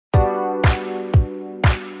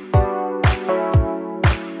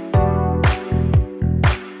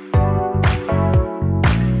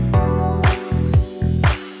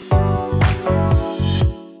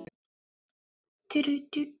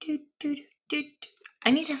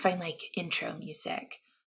I need to find like intro music.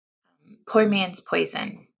 Poor Man's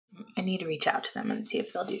Poison. I need to reach out to them and see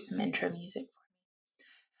if they'll do some intro music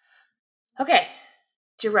for me. Okay.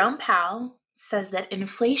 Jerome Powell says that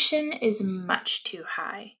inflation is much too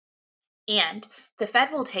high, and the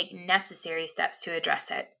Fed will take necessary steps to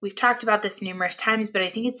address it. We've talked about this numerous times, but I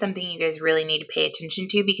think it's something you guys really need to pay attention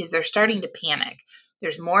to because they're starting to panic.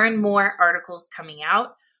 There's more and more articles coming out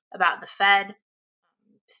about the Fed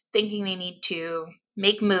thinking they need to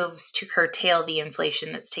make moves to curtail the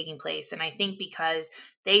inflation that's taking place. And I think because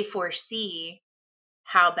they foresee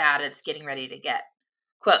how bad it's getting ready to get.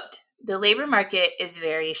 Quote, "The labor market is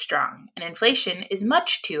very strong and inflation is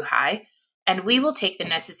much too high, and we will take the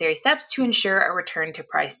necessary steps to ensure a return to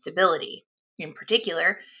price stability. In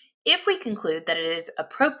particular, if we conclude that it is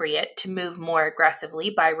appropriate to move more aggressively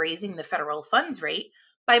by raising the federal funds rate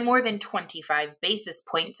by more than 25 basis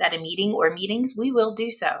points at a meeting or meetings, we will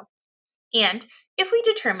do so. And if we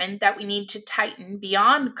determine that we need to tighten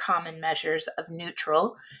beyond common measures of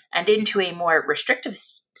neutral and into a more restrictive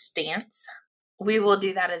stance, we will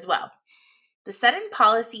do that as well. The sudden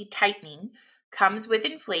policy tightening comes with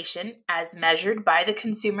inflation as measured by the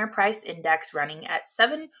Consumer Price Index running at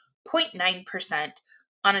 7.9%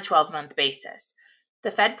 on a 12-month basis.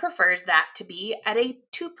 The Fed prefers that to be at a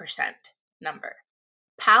 2% number.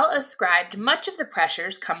 Powell ascribed much of the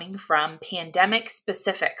pressures coming from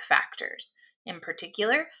pandemic-specific factors, in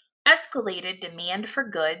particular, escalated demand for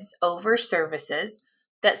goods over services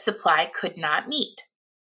that supply could not meet.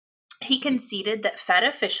 He conceded that Fed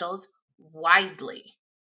officials widely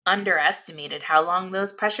underestimated how long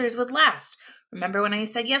those pressures would last. Remember when I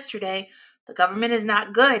said yesterday, the government is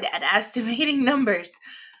not good at estimating numbers.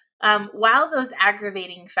 While those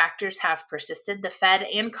aggravating factors have persisted, the Fed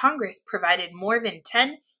and Congress provided more than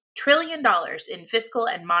 $10 trillion in fiscal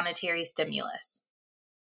and monetary stimulus.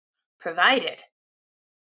 Provided?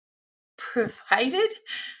 They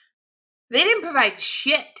didn't provide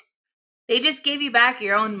shit. They just gave you back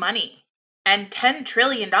your own money. And $10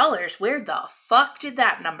 trillion, where the fuck did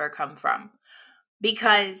that number come from?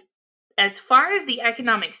 Because as far as the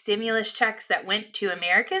economic stimulus checks that went to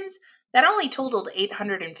Americans, that only totaled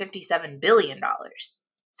 $857 billion.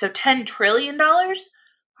 So $10 trillion?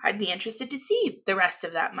 I'd be interested to see the rest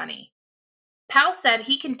of that money. Powell said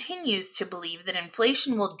he continues to believe that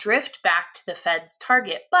inflation will drift back to the Fed's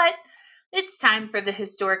target, but it's time for the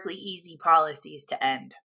historically easy policies to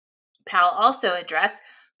end. Powell also addressed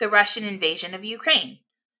the Russian invasion of Ukraine,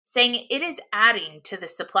 saying it is adding to the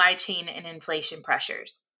supply chain and inflation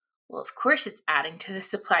pressures. Well, of course it's adding to the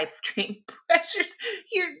supply chain pressures.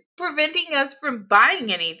 You're preventing us from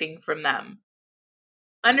buying anything from them.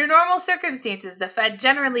 Under normal circumstances, the Fed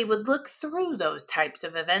generally would look through those types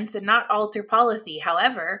of events and not alter policy.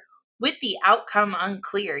 However, with the outcome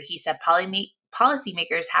unclear, he said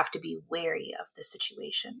policymakers have to be wary of the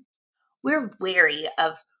situation. We're wary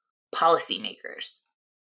of policymakers.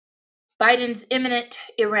 Biden's imminent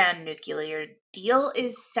Iran nuclear deal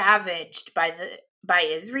is savaged by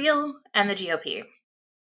Israel and the GOP.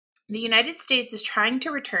 The United States is trying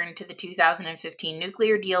to return to the 2015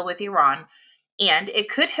 nuclear deal with Iran, and it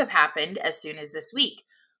could have happened as soon as this week,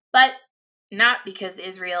 but not because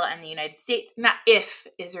Israel and the United States, not if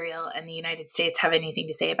Israel and the United States have anything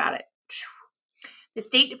to say about it. The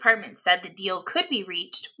State Department said the deal could be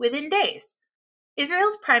reached within days.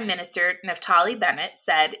 Israel's Prime Minister Naftali Bennett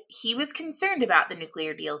said he was concerned about the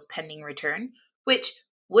nuclear deal's pending return, which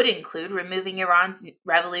would include removing Iran's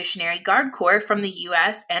Revolutionary Guard Corps from the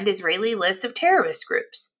U.S. and Israeli list of terrorist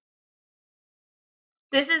groups.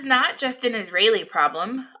 This is not just an Israeli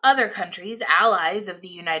problem. Other countries, allies of the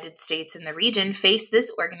United States in the region, face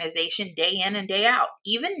this organization day in and day out.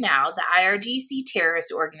 Even now, the IRGC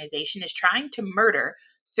terrorist organization is trying to murder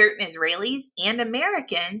certain Israelis and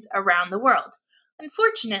Americans around the world.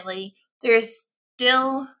 Unfortunately, there is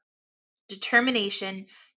still determination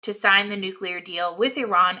to sign the nuclear deal with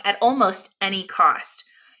Iran at almost any cost,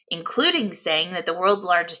 including saying that the world's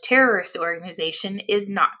largest terrorist organization is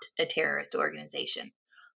not a terrorist organization.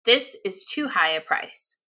 This is too high a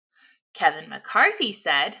price. Kevin McCarthy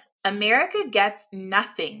said, America gets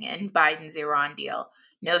nothing in Biden's Iran deal.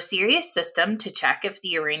 No serious system to check if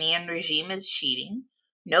the Iranian regime is cheating.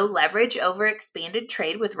 No leverage over expanded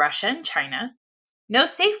trade with Russia and China. No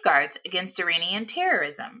safeguards against Iranian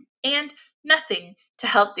terrorism. And nothing to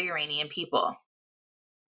help the Iranian people.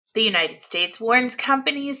 The United States warns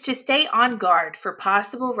companies to stay on guard for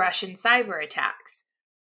possible Russian cyber attacks.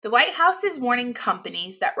 The White House is warning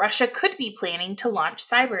companies that Russia could be planning to launch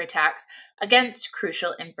cyber attacks against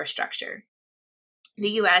crucial infrastructure. The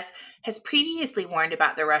U.S. has previously warned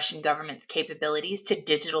about the Russian government's capabilities to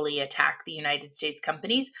digitally attack the United States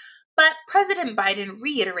companies, but President Biden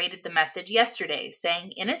reiterated the message yesterday,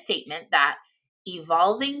 saying in a statement that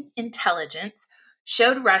evolving intelligence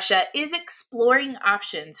showed Russia is exploring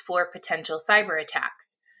options for potential cyber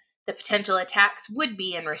attacks. The potential attacks would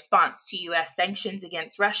be in response to U.S. sanctions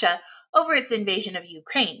against Russia over its invasion of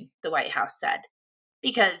Ukraine, the White House said.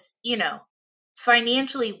 Because,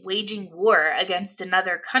 financially waging war against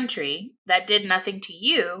another country that did nothing to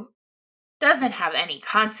you doesn't have any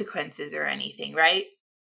consequences or anything, right?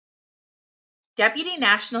 Deputy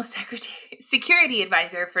National Security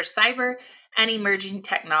Advisor for Cyber and Emerging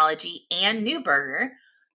Technology, Ann Neuberger,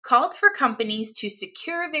 called for companies to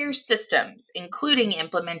secure their systems, including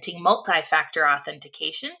implementing multi-factor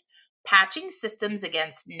authentication, patching systems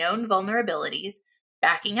against known vulnerabilities,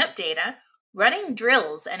 backing up data, running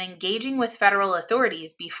drills, and engaging with federal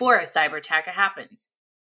authorities before a cyber attack happens.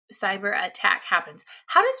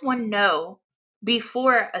 How does one know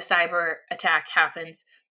before a cyber attack happens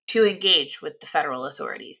to engage with the federal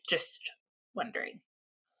authorities? Just wondering.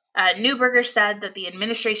 Neuberger said that the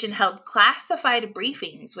administration held classified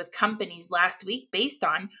briefings with companies last week based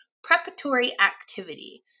on preparatory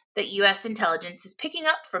activity that U.S. intelligence is picking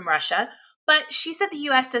up from Russia, but she said the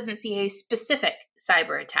U.S. doesn't see a specific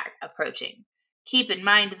cyber attack approaching. Keep in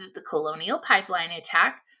mind that the Colonial Pipeline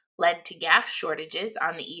attack led to gas shortages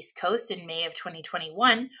on the East Coast in May of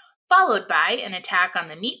 2021, followed by an attack on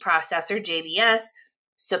the meat processor JBS.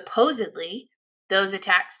 Supposedly, those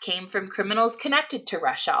attacks came from criminals connected to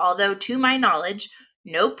Russia, although to my knowledge,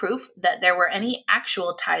 no proof that there were any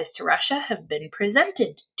actual ties to Russia have been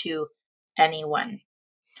presented to anyone.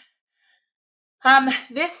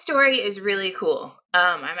 This story is really cool.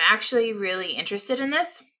 I'm actually really interested in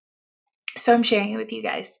this, so I'm sharing it with you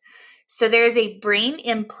guys. So there is a brain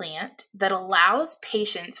implant that allows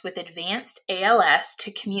patients with advanced ALS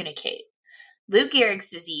to communicate. Lou Gehrig's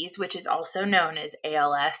disease, which is also known as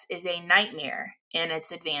ALS, is a nightmare in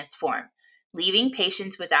its advanced form, leaving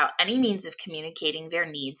patients without any means of communicating their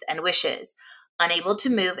needs and wishes, unable to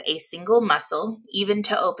move a single muscle, even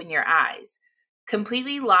to open your eyes,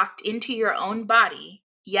 completely locked into your own body,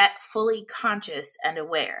 yet fully conscious and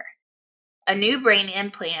aware. A new brain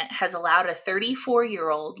implant has allowed a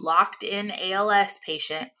 34-year-old locked-in ALS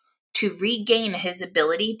patient to regain his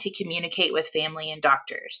ability to communicate with family and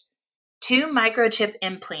doctors. 2 microchip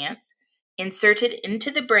implants inserted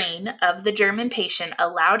into the brain of the German patient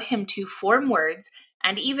allowed him to form words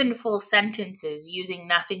and even full sentences using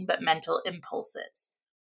nothing but mental impulses.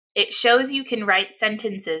 It shows you can write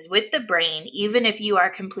sentences with the brain even if you are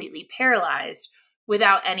completely paralyzed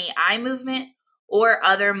without any eye movement or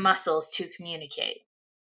other muscles to communicate.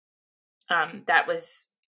 That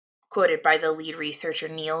was quoted by the lead researcher,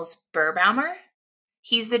 Niels Birbaumer.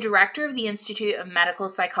 He's the director of the Institute of Medical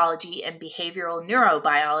Psychology and Behavioral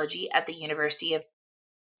Neurobiology at the University of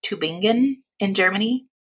Tübingen in Germany.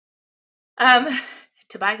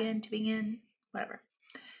 Tübingen, whatever.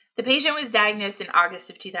 The patient was diagnosed in August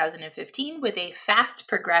of 2015 with a fast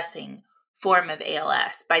progressing form of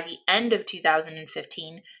ALS. By the end of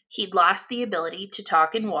 2015, he'd lost the ability to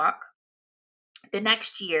talk and walk. The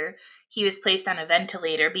next year, he was placed on a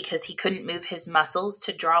ventilator because he couldn't move his muscles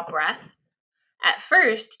to draw breath. At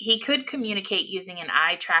first, he could communicate using an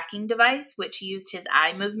eye tracking device, which used his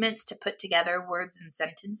eye movements to put together words and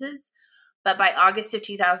sentences. But by August of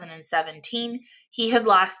 2017, he had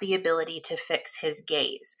lost the ability to fix his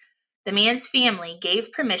gaze. The man's family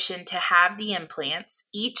gave permission to have the implants,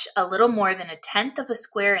 each a little more than 1/10 of a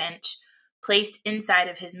square inch, placed inside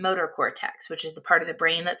of his motor cortex, which is the part of the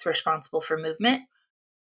brain that's responsible for movement.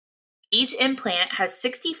 Each implant has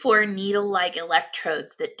 64 needle-like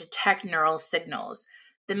electrodes that detect neural signals.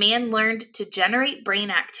 The man learned to generate brain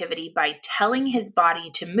activity by telling his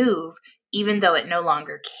body to move, even though it no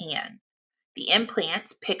longer can. The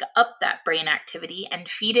implants pick up that brain activity and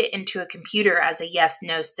feed it into a computer as a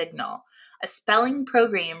yes-no signal. A spelling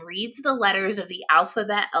program reads the letters of the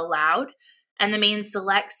alphabet aloud, and the man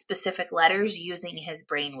selects specific letters using his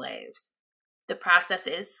brain waves. The process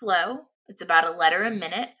is slow. It's about a letter a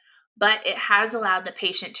minute, but it has allowed the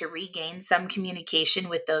patient to regain some communication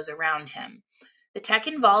with those around him. The tech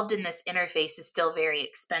involved in this interface is still very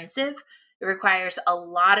expensive. It requires a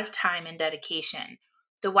lot of time and dedication.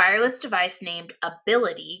 The wireless device named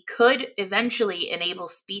Ability could eventually enable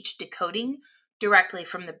speech decoding directly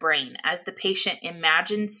from the brain as the patient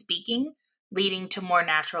imagines speaking, leading to more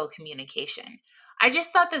natural communication. I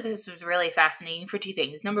just thought that this was really fascinating for 2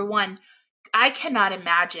 things. Number one, I cannot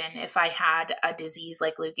imagine if I had a disease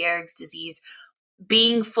like Lou Gehrig's disease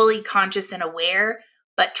being fully conscious and aware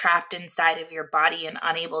but trapped inside of your body and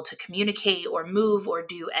unable to communicate or move or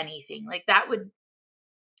do anything. Like that would,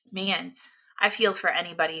 man, I feel for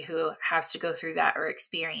anybody who has to go through that or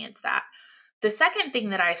experience that. The second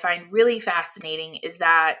thing that I find really fascinating is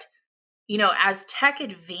that, as tech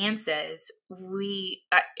advances,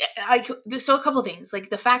 so a couple things, like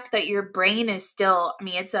the fact that your brain is still,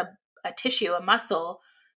 it's a tissue, a muscle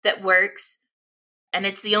that works, and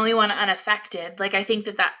it's the only one unaffected. Like, I think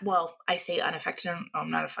well, I say unaffected,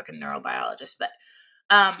 I'm not a fucking neurobiologist, but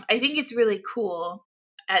I think it's really cool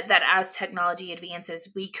that as technology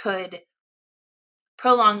advances, we could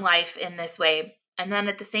prolong life in this way. And then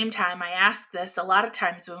at the same time, I ask this a lot of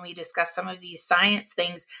times when we discuss some of these science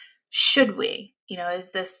things, should we?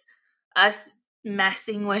 Is this us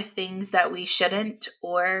messing with things that we shouldn't?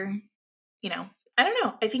 Or, I don't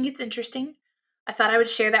know. I think it's interesting. I thought I would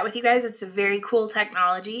share that with you guys. It's a very cool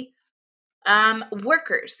technology.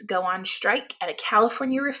 Workers go on strike at a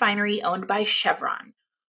California refinery owned by Chevron.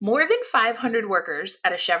 More than 500 workers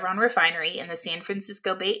at a Chevron refinery in the San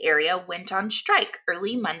Francisco Bay Area went on strike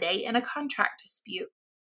early Monday in a contract dispute.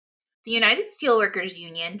 The United Steelworkers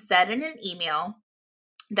Union said in an email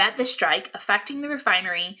that the strike affecting the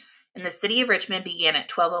refinery in the city of Richmond began at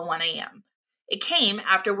 12:01 a.m. It came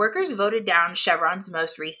after workers voted down Chevron's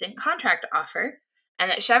most recent contract offer and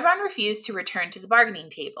that Chevron refused to return to the bargaining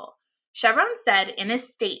table. Chevron said in a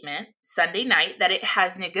statement Sunday night that it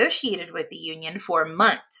has negotiated with the union for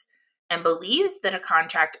months and believes that a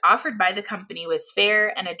contract offered by the company was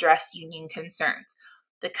fair and addressed union concerns.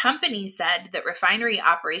 The company said that refinery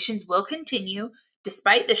operations will continue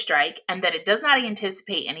despite the strike and that it does not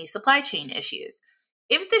anticipate any supply chain issues.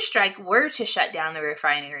 If the strike were to shut down the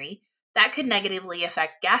refinery, that could negatively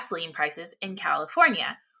affect gasoline prices in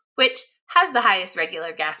California, which has the highest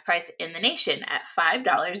regular gas price in the nation at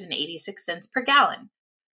 $5.86 per gallon.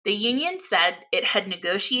 The union said it had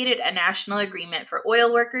negotiated a national agreement for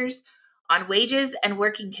oil workers on wages and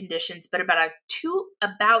working conditions, but about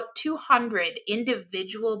 200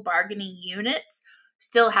 individual bargaining units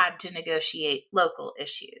still had to negotiate local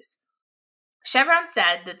issues. Chevron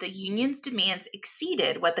said that the union's demands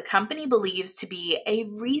exceeded what the company believes to be a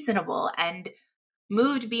reasonable and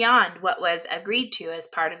moved beyond what was agreed to as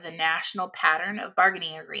part of the national pattern of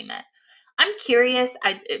bargaining agreement. I'm curious,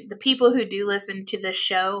 the people who do listen to this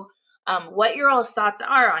show, what your all's thoughts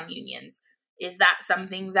are on unions. Is that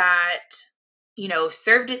something that,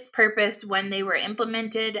 served its purpose when they were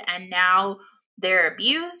implemented and now they're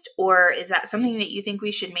abused? Or is that something that you think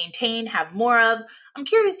we should maintain, have more of? I'm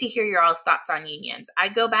curious to hear your all's thoughts on unions. I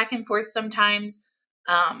go back and forth sometimes.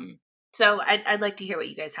 So I'd like to hear what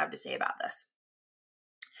you guys have to say about this.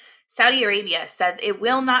 Saudi Arabia says it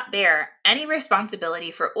will not bear any responsibility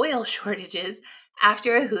for oil shortages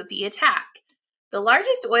after a Houthi attack. The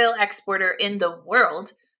largest oil exporter in the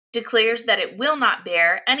world declares that it will not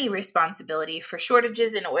bear any responsibility for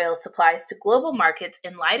shortages in oil supplies to global markets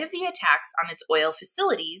in light of the attacks on its oil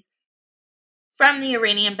facilities from the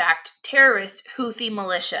Iranian-backed terrorist Houthi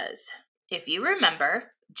militias. If you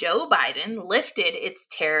remember, Joe Biden lifted its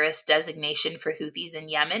terrorist designation for Houthis in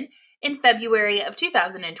Yemen in February of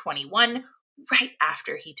 2021, right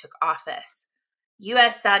after he took office.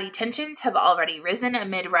 U.S.-Saudi tensions have already risen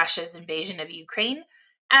amid Russia's invasion of Ukraine,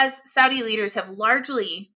 as Saudi leaders have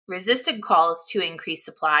largely resisted calls to increase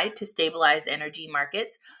supply to stabilize energy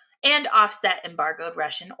markets and offset embargoed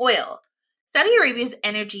Russian oil. Saudi Arabia's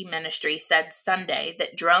energy ministry said Sunday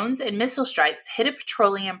that drones and missile strikes hit a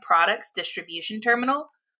petroleum products distribution terminal,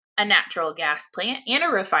 a natural gas plant, and a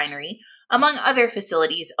refinery, among other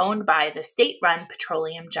facilities owned by the state-run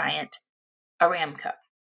petroleum giant Aramco.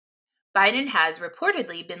 Biden has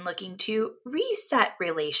reportedly been looking to reset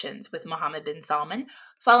relations with Mohammed bin Salman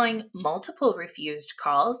following multiple refused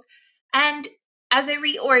calls and as it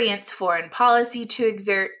reorients foreign policy to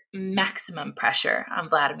exert maximum pressure on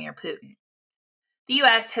Vladimir Putin. The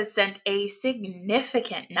U.S. has sent a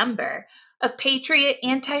significant number of Patriot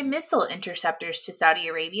anti-missile interceptors to Saudi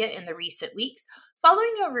Arabia in the recent weeks,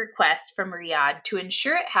 following a request from Riyadh to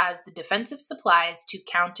ensure it has the defensive supplies to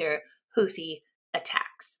counter Houthi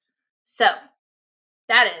attacks. So,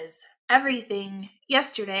 that is everything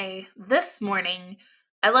yesterday, this morning.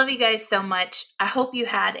 I love you guys so much. I hope you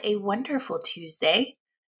had a wonderful Tuesday,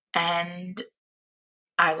 and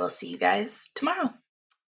I will see you guys tomorrow.